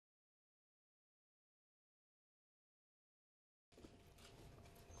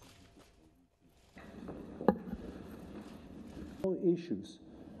all issues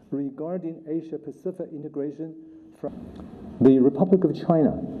regarding Asia-Pacific integration. The Republic of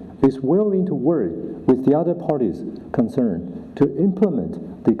China is willing to work with the other parties concerned to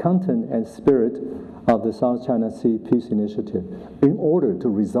implement the content and spirit of the South China Sea Peace Initiative in order to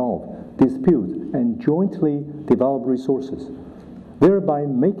resolve disputes and jointly develop resources, thereby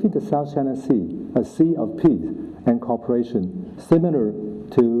making the South China Sea a sea of peace and cooperation similar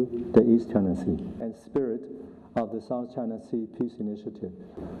to the East China Sea and spirit of the South China Sea Peace Initiative.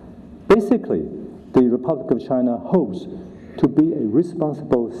 Basically, the Republic of China hopes to be a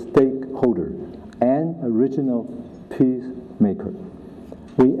responsible stakeholder and a regional peacemaker.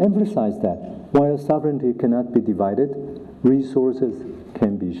 We emphasize that while sovereignty cannot be divided, resources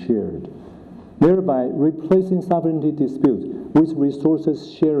can be shared, thereby replacing sovereignty disputes with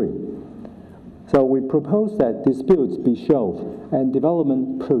resources sharing. So we propose that disputes be shelved and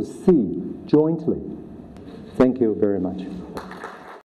development proceed jointly. Thank you very much.